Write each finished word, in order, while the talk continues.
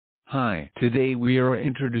Hi, today we are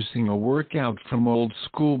introducing a workout from old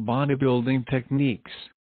school bodybuilding techniques.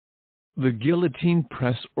 The guillotine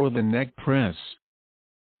press or the neck press.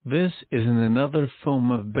 This is another form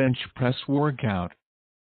of bench press workout.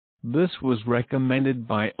 This was recommended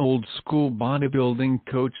by old school bodybuilding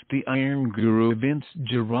coach the Iron Guru Vince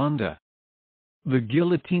Gironda. The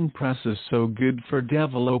guillotine press is so good for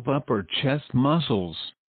develop upper chest muscles,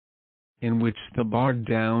 in which the bar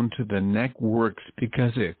down to the neck works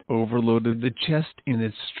because it overloaded the chest in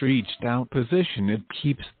its stretched out position. It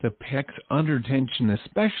keeps the pecs under tension,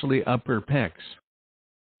 especially upper pecs.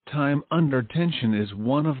 Time under tension is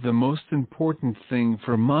one of the most important thing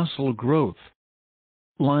for muscle growth.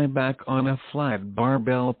 Lie back on a flat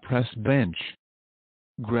barbell press bench.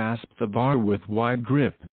 Grasp the bar with wide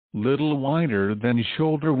grip, little wider than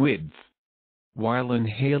shoulder width, while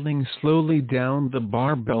inhaling slowly down the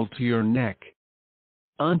barbell to your neck,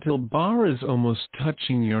 until bar is almost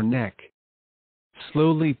touching your neck.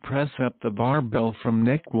 Slowly press up the barbell from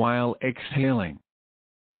neck while exhaling.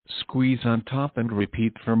 Squeeze on top and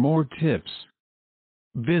repeat. For more tips,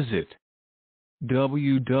 visit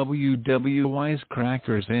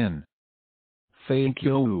www.wisecrackersn. Thank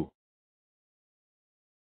you.